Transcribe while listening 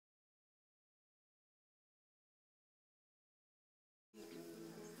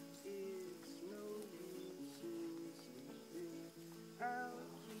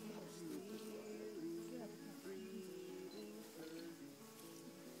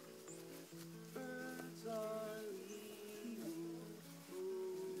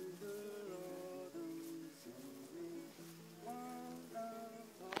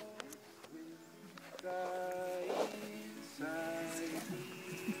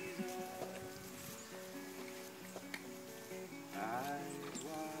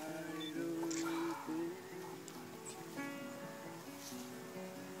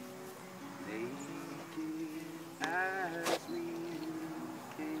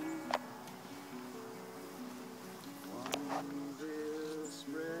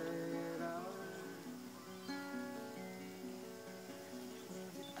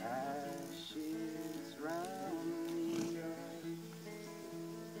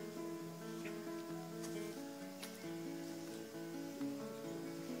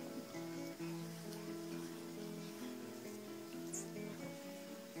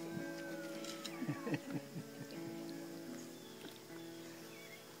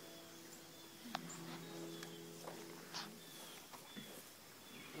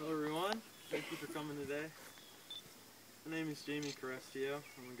My name is Jamie Carestio.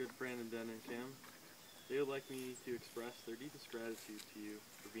 I'm a good friend of Den and Kim. They would like me to express their deepest gratitude to you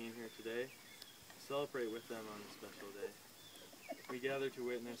for being here today, to celebrate with them on this special day. We gather to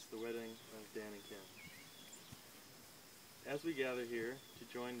witness the wedding of Dan and Kim. As we gather here to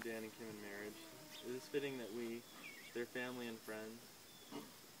join Dan and Kim in marriage, it is fitting that we, their family and friends,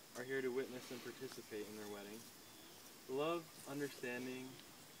 are here to witness and participate in their wedding. The love, understanding,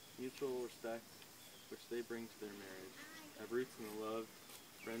 mutual respect which they bring to their marriage have roots in the love,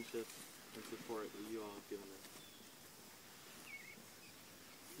 friendship, and support that you all have given them.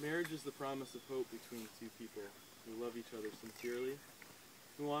 Marriage is the promise of hope between two people who love each other sincerely,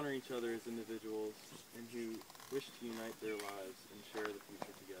 who honor each other as individuals, and who wish to unite their lives and share the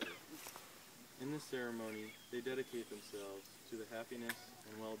future together. In this ceremony, they dedicate themselves to the happiness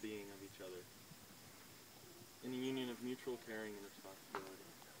and well-being of each other, in a union of mutual caring and responsibility.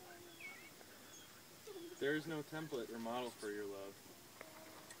 There is no template or model for your love.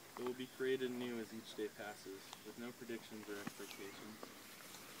 It will be created anew as each day passes, with no predictions or expectations.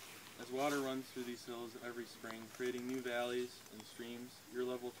 As water runs through these hills every spring, creating new valleys and streams, your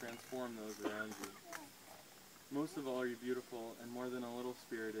love will transform those around you. Most of all are you beautiful and more than a little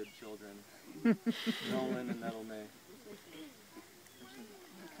spirited children, Nolan and Nettle May.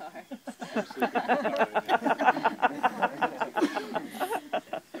 I'm sleeping in the car right now.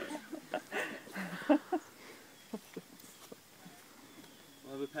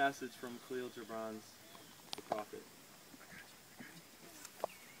 We'll have a passage from Keil, the prophet.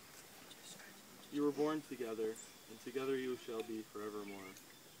 You were born together, and together you shall be forevermore.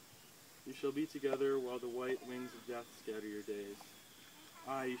 You shall be together while the white wings of death scatter your days.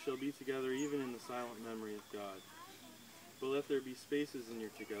 Aye, you shall be together even in the silent memory of God. But let there be spaces in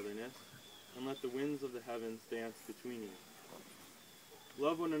your togetherness, and let the winds of the heavens dance between you.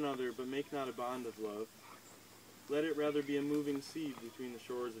 Love one another, but make not a bond of love. Let it rather be a moving seed between the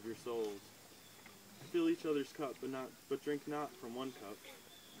shores of your souls. Fill each other's cup, but drink not from one cup.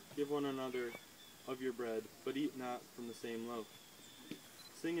 Give one another of your bread, but eat not from the same loaf.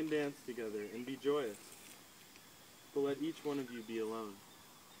 Sing and dance together, and be joyous. But let each one of you be alone.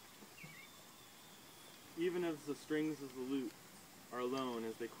 Even as the strings of the lute are alone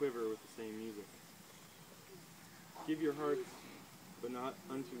as they quiver with the same music. Give your hearts, but not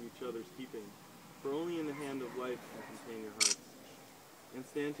unto each other's keeping, for only in the hand of life can contain your hearts. And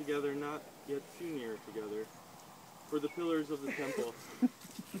stand together, not yet too near together, for the pillars of the temple,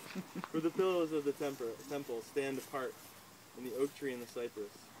 temple stand apart, and the oak tree and the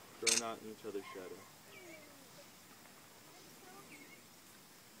cypress grow not in each other's shadow.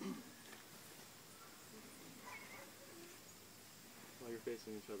 While you're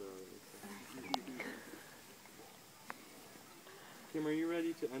facing each other already. Kim, are you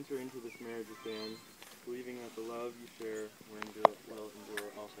ready to enter into this marriage with Dan, believing that the love you share will endure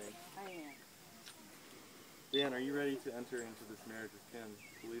all things? I am. Dan, are you ready to enter into this marriage with Kim,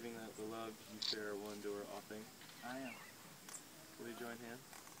 believing that the love you share will endure all things? I am. Will you join hands?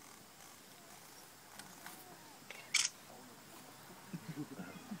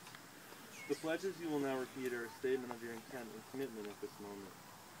 The pledges you will now repeat are a statement of your intent and commitment at this moment.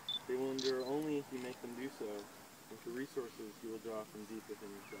 They will endure only if you make them do so, and for resources you will draw from deep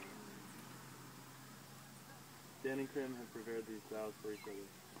within yourself. Dan and Kim have prepared these vows for each other.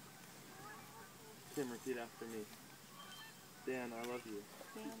 Kim, repeat after me. Dan, I love you.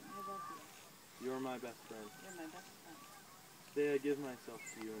 Dan, I love you. You are my best friend. You're my best friend. Today I give myself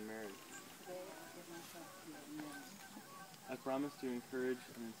to you in marriage. Today I give myself to you in marriage. I promise to encourage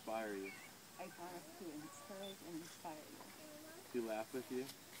and inspire you. I promise to encourage and inspire you. To laugh with you.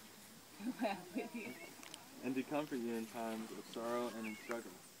 To laugh with you. And to comfort you in times of sorrow and in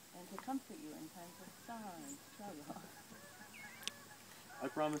struggle. And to comfort you in times of sorrow and struggle. I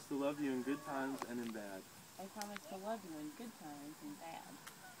promise to love you in good times and in bad. I promise to love you in good times and bad.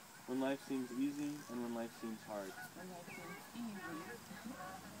 When life seems easy and when life seems hard. When life seems easy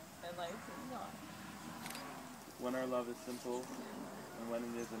and life seems hard. When our love is simple and when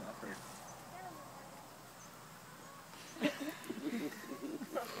it is an effort.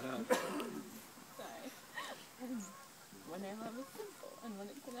 Sorry. When our love is simple and when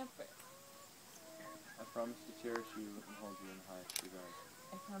it's an effort. I promise to cherish you and hold you in the highest regard.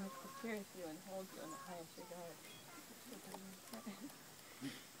 I promise to cherish you and hold you in the highest regard.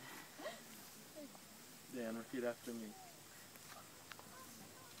 Dan, repeat after me.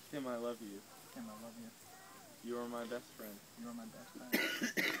 Kim, I love you. Kim, I love you. You are my best friend. You are my best friend.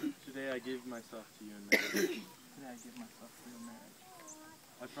 Today I give myself to you in marriage. Today I give myself to you in marriage.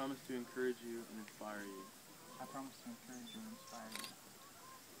 I promise to encourage you and inspire you. I promise to encourage you and inspire you.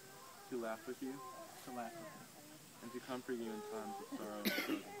 To laugh with you. To laugh with you. and to comfort you in times of sorrow and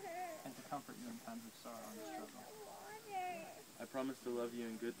struggle. And to comfort you in times of sorrow and struggle. I promise to love you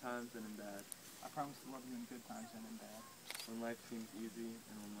in good times and in bad, I promise to love you in good times and in bad. when life seems easy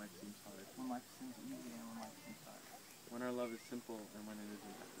and when life seems hard, When life seems easy and when life seems hard. when our love is simple and when it is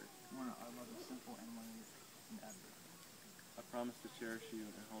an effort. When our love is simple and when it is an effort. I promise to cherish you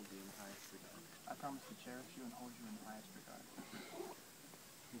and hold you in the highest regard. I promise to cherish you and hold you in the highest regard.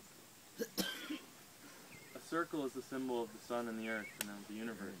 A circle is the symbol of the sun and the earth and of the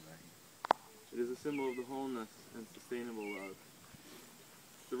universe. It is a symbol of the wholeness and sustainable love.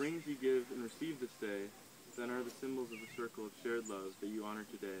 The rings you give and receive this day then are the symbols of the circle of shared love that you honor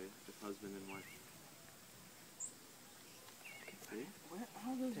today as husband and wife. See? Where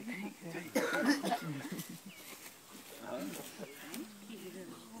are those rings?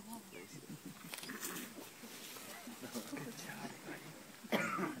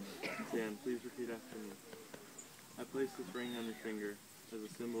 Dan, please repeat after me. I place this ring on your finger as a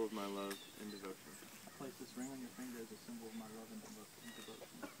symbol of my love and devotion. I place this ring on your finger as a symbol of my love and devotion.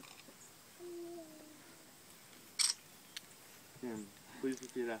 Dan, please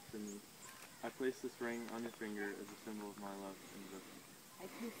repeat after me. I place this ring on your finger as a symbol of my love and devotion. I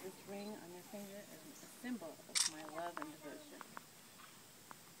place this ring on your finger as a symbol of my love and devotion.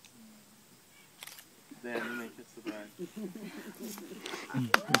 Dan, you may kiss the bride.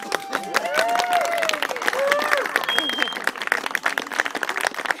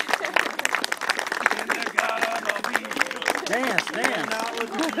 Dance, dance. Now look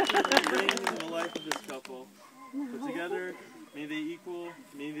at the future ring in the life of this couple. But together, may they be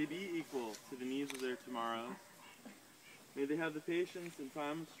equal to the needs of their tomorrows. May they have the patience in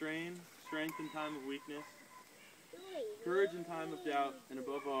time of strain, strength in time of weakness, courage in time of doubt, and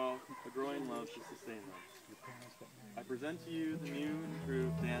above all, a growing love to sustain them. I present to you the new and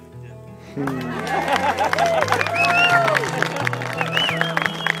improved Dan and Kim.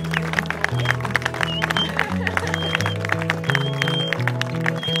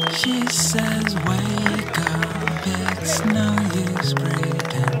 She says, wake up, it's no use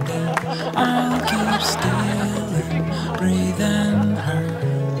pretending. I'll keep still and breathe in.